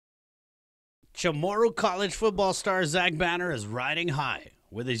Chamorro college football star Zach Banner is riding high,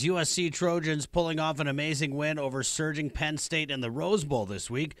 with his USC Trojans pulling off an amazing win over surging Penn State in the Rose Bowl this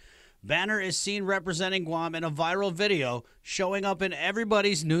week. Banner is seen representing Guam in a viral video showing up in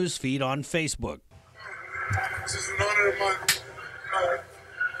everybody's news feed on Facebook. This is an honor of my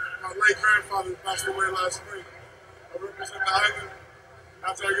late grandfather who passed away last spring. I represent the island.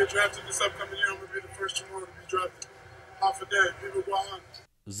 After I get drafted this upcoming year, I'm going to be the first Chamorro to be drafted. Half a day, people go on.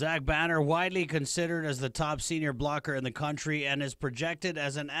 Zach Banner, widely considered as the top senior blocker in the country, and is projected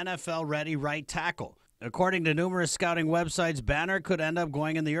as an NFL-ready right tackle. According to numerous scouting websites, Banner could end up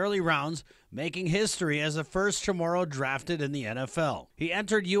going in the early rounds, making history as the first Chamorro drafted in the NFL. He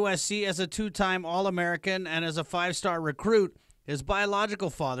entered USC as a two-time All-American and as a five-star recruit. His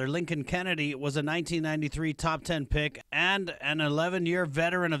biological father, Lincoln Kennedy, was a 1993 top 10 pick and an 11-year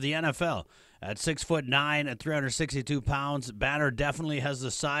veteran of the NFL. At 6'9" and 362 pounds, Banner definitely has the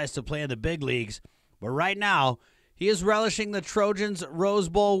size to play in the big leagues. But right now, he is relishing the Trojans' Rose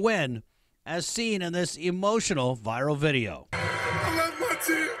Bowl win, as seen in this emotional viral video. I love my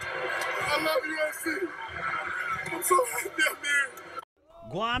team. I love USC. I'm so happy I'm here.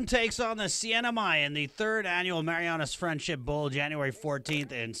 Guam takes on the CNMI in the third annual Marianas Friendship Bowl, January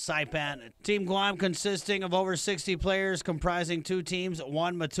 14th in Saipan. Team Guam consisting of over 60 players, comprising two teams,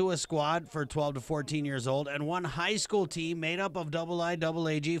 one Matua squad for 12 to 14 years old, and one high school team made up of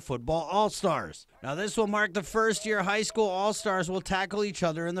IIAAG football all-stars. Now, this will mark the first year high school all-stars will tackle each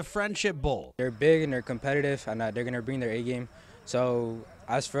other in the Friendship Bowl. They're big and they're competitive, and they're going to bring their A-game. So,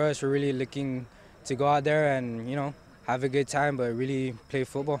 as for us, we're really looking to go out there and, have a good time, but really play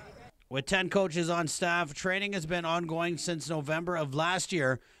football. With 10 coaches on staff, training has been ongoing since November of last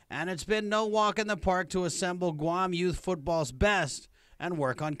year, and it's been no walk in the park to assemble Guam youth football's best and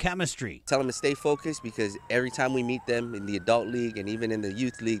work on chemistry. Tell them to stay focused, because every time we meet them in the adult league and even in the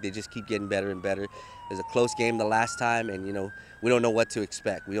youth league, they just keep getting better and better. It was a close game the last time, and we don't know what to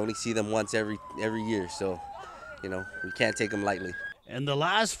expect. We only see them once every year, so we can't take them lightly. In the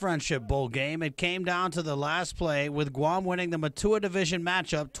last Friendship Bowl game, it came down to the last play, with Guam winning the Matua Division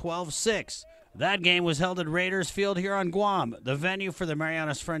matchup 12-6. That game was held at Raiders Field here on Guam. The venue for the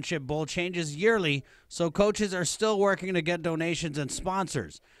Marianas Friendship Bowl changes yearly, so coaches are still working to get donations and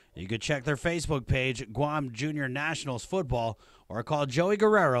sponsors. You could check their Facebook page, Guam Junior Nationals Football, or call Joey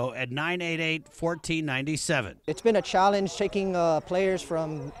Guerrero at 988-1497. It's been a challenge taking players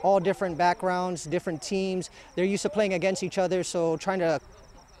from all different backgrounds, different teams. They're used to playing against each other, so trying to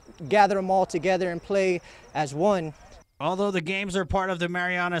gather them all together and play as one. Although the games are part of the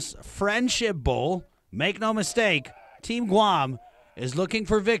Marianas Friendship Bowl, make no mistake, Team Guam is looking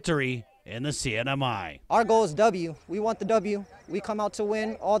for victory in the CNMI. Our goal is W. We want the W. We come out to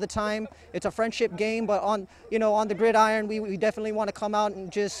win all the time. It's a friendship game, but on the gridiron, we definitely want to come out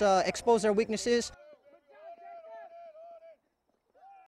and just expose our weaknesses.